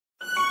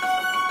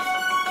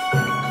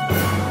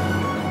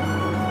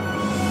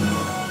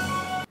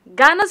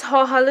Ghana's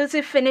Hor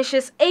Halutie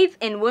finishes 8th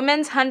in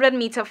women's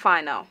 100-meter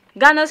final.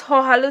 Ghana's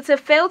Hor Halutie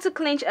failed to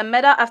clinch a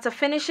medal after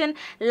finishing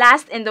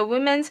last in the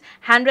women's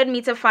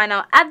 100-meter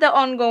final at the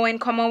ongoing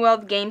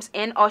Commonwealth Games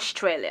in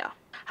Australia.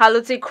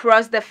 Halutie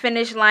crossed the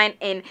finish line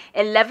in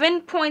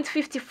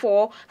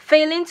 11.54,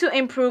 failing to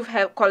improve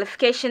her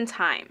qualification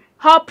time.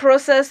 Hor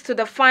processed to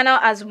the final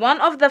as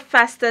one of the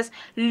fastest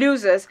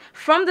losers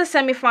from the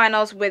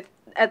semi-finals with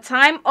a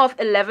time of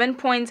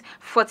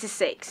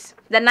 11.46.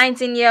 The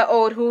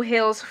 19-year-old, who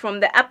hails from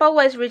the Upper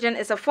West region,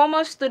 is a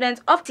former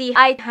student of the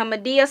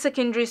Ahmadiyya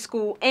Secondary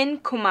School in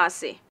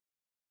Kumasi.